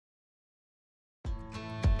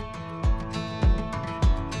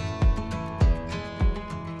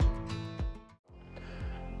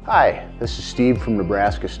Hi, this is Steve from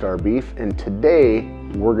Nebraska Star Beef, and today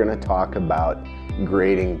we're going to talk about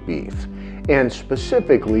grading beef. And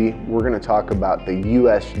specifically, we're going to talk about the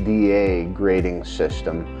USDA grading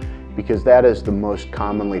system because that is the most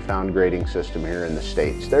commonly found grading system here in the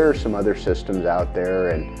States. There are some other systems out there,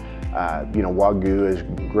 and Wagyu is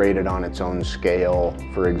graded on its own scale,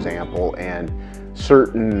 for example, and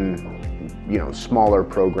certain smaller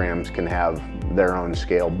programs can have their own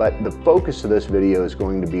scale, but the focus of this video is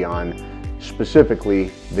going to be on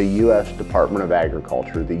specifically the U.S. Department of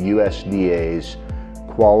Agriculture, the USDA's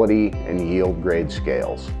quality and yield grade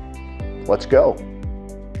scales. Let's go.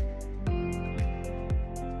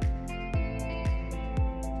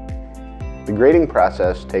 The grading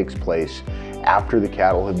process takes place after the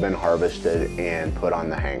cattle have been harvested and put on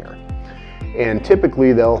the hanger. And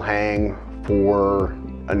typically they'll hang for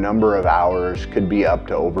a number of hours, could be up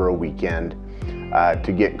to over a weekend,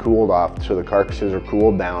 to get cooled off so the carcasses are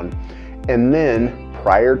cooled down. And then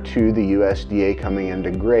prior to the USDA coming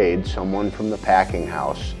into grade, someone from the packing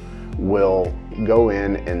house will go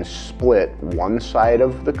in and split one side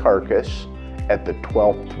of the carcass at the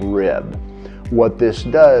 12th rib. What this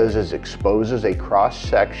does is exposes a cross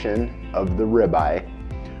section of the ribeye,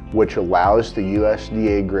 which allows the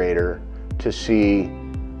USDA grader to see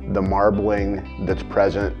the marbling that's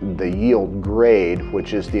present, the yield grade,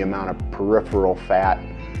 which is the amount of peripheral fat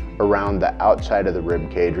around the outside of the rib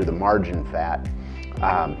cage, or the margin fat.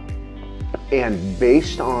 And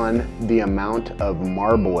based on the amount of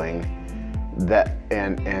marbling that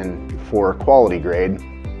and for quality grade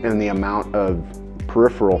and the amount of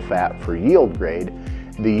peripheral fat for yield grade,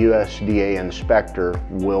 the USDA inspector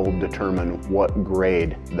will determine what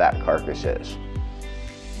grade that carcass is.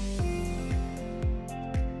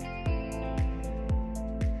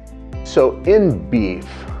 So in beef,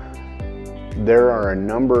 there are a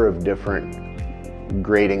number of different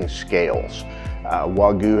grading scales.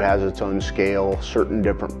 Wagyu has its own scale, certain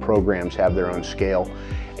different programs have their own scale.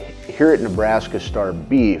 Here at Nebraska Star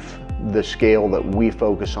Beef, the scale that we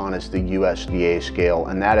focus on is the USDA scale,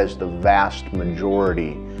 and that is the vast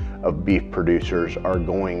majority of beef producers are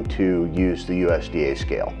going to use the USDA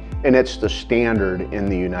scale. And it's the standard in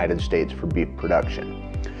the United States for beef production.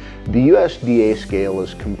 The USDA scale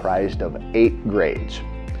is comprised of 8 grades.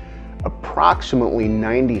 Approximately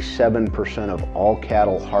 97% of all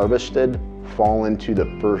cattle harvested fall into the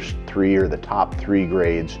first 3 or the top 3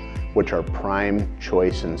 grades, which are prime,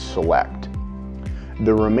 choice, and select.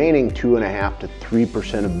 The remaining 2.5% to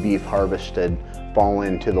 3% of beef harvested fall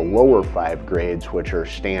into the lower 5 grades, which are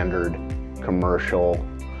standard, commercial,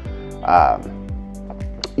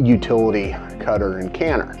 utility, cutter, and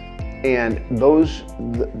canner. And those,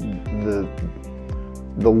 the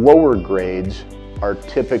lower grades are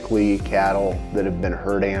typically cattle that have been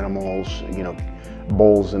herd animals,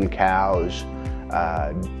 bulls and cows,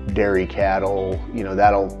 dairy cattle.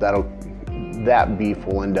 That beef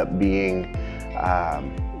will end up being,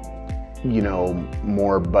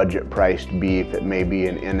 more budget priced beef. It may be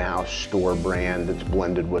an in-house store brand that's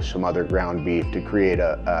blended with some other ground beef to create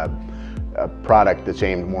a product that's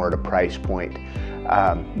aimed more at a price point.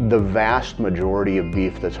 The vast majority of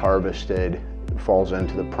beef that's harvested falls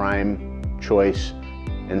into the prime, choice,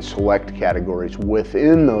 and select categories.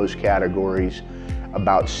 Within those categories,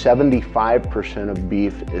 about 75% of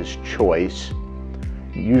beef is choice.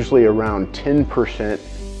 Usually around 10%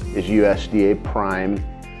 is USDA prime,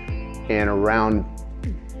 and around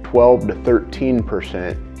 12 to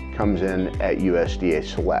 13% comes in at USDA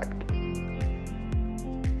select.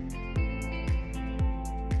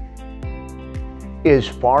 As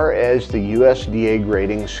far as the USDA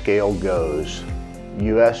grading scale goes,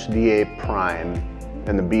 USDA prime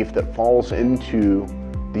and the beef that falls into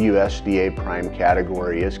the USDA prime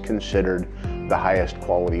category is considered the highest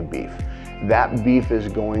quality beef. That beef is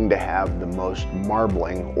going to have the most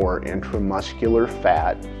marbling or intramuscular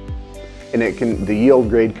fat, and the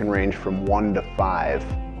yield grade can range from 1 to 5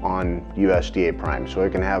 on USDA prime. So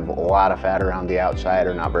it can have a lot of fat around the outside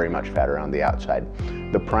or not very much fat around the outside.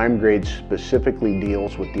 The prime grade specifically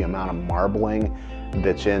deals with the amount of marbling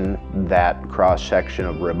that's in that cross section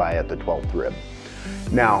of ribeye at the 12th rib.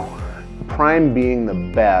 Now, prime being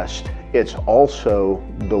the best, it's also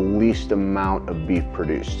the least amount of beef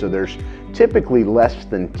produced. So there's typically less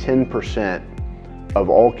than 10% of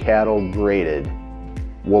all cattle graded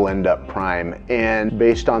will end up prime. And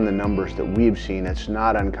based on the numbers that we've seen, it's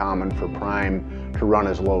not uncommon for prime to run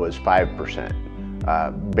as low as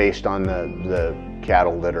 5%, based on the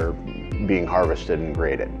cattle that are being harvested and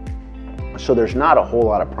graded. So there's not a whole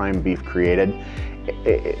lot of prime beef created.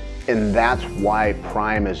 And that's why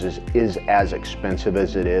prime is as expensive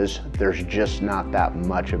as it is. There's just not that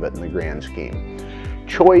much of it in the grand scheme.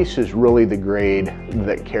 Choice is really the grade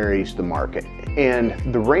that carries the market,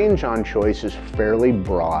 and the range on choice is fairly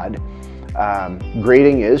broad.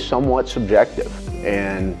 Grading is somewhat subjective,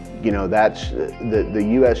 and you know, that's the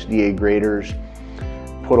USDA graders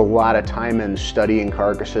put a lot of time in studying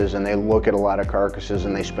carcasses, and they look at a lot of carcasses,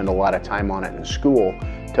 and they spend a lot of time on it in school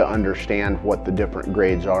to understand what the different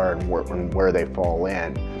grades are and where they fall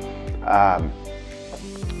in.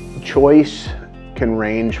 Choice can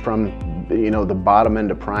range from, you know, the bottom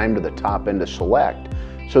end of prime to the top end of select,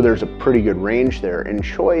 so there's a pretty good range there. And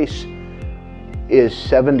choice is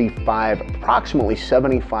approximately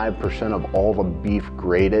 75% of all the beef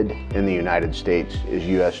graded in the United States is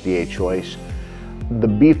USDA choice. The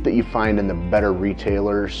beef that you find in the better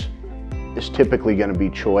retailers is typically going to be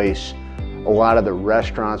choice. A lot of the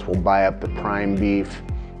restaurants will buy up the prime beef.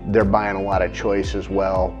 They're buying a lot of choice as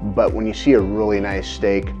well. But when you see a really nice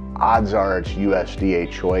steak, odds are it's USDA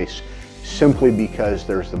choice, simply because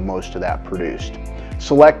there's the most of that produced.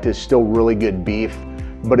 Select is still really good beef,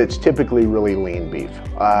 but it's typically really lean beef.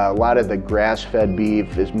 A lot of the grass-fed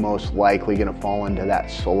beef is most likely going to fall into that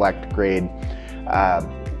select grade.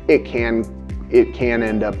 It can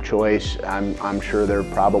end up choice. I'm sure there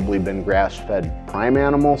have probably been grass-fed prime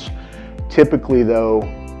animals. Typically though,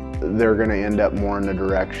 they're going to end up more in the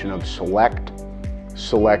direction of select.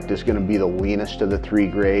 Select is going to be the leanest of the three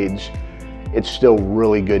grades. It's still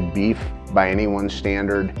really good beef by anyone's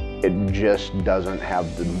standard. It just doesn't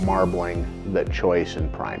have the marbling that choice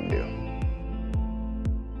and prime do.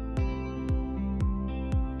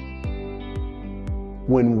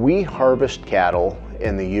 When we harvest cattle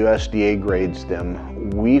and the USDA grades them,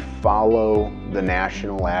 we follow the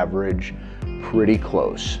national average pretty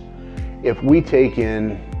close. If we take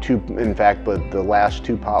in the last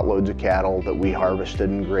 2 pot loads of cattle that we harvested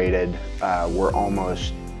and graded were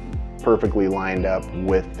almost perfectly lined up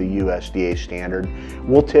with the USDA standard.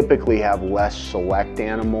 We'll typically have less select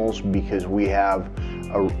animals because we have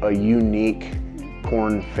a unique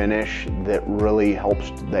corn finish that really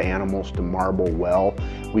helps the animals to marble well.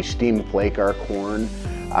 We steam flake our corn,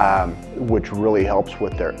 which really helps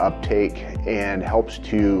with their uptake and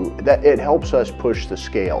it helps us push the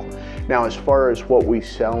scale. Now, as far as what we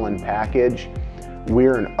sell and package,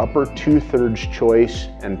 we're an upper 2/3 choice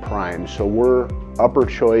and prime. So we're upper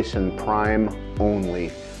choice and prime only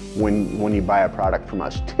when you buy a product from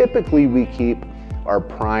us. Typically we keep our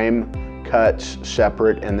prime cuts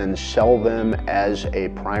separate and then sell them as a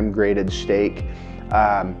prime graded steak.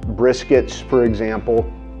 Briskets, for example,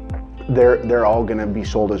 they're all going to be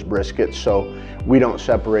sold as briskets, so we don't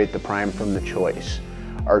separate the prime from the choice.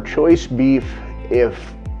 Our choice beef,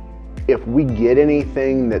 if we get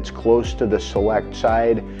anything that's close to the select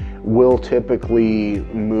side, we'll typically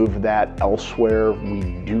move that elsewhere. We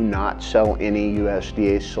do not sell any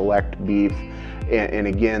USDA select beef. And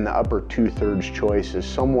again, the upper 2/3 choice is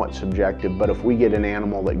somewhat subjective, but if we get an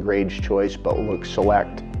animal that grades choice but looks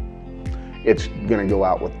select, it's gonna go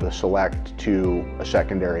out with the select to a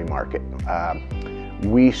secondary market.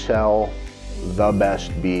 We sell the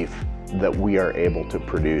best beef that we are able to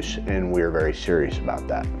produce, and we are very serious about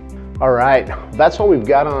that. All right, that's all we've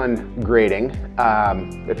got on grading.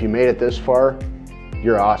 If you made it this far,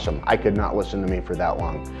 you're awesome. I could not listen to me for that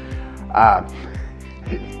long.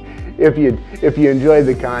 If you enjoyed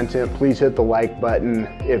the content, please hit the like button.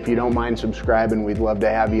 If you don't mind subscribing, we'd love to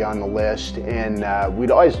have you on the list. And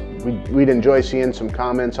we'd enjoy seeing some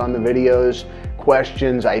comments on the videos,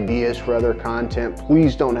 questions, ideas for other content.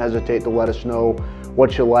 Please don't hesitate to let us know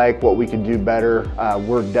what you like, what we could do better.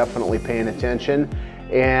 We're definitely paying attention.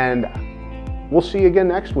 And we'll see you again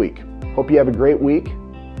next week. Hope you have a great week.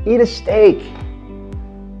 Eat a steak.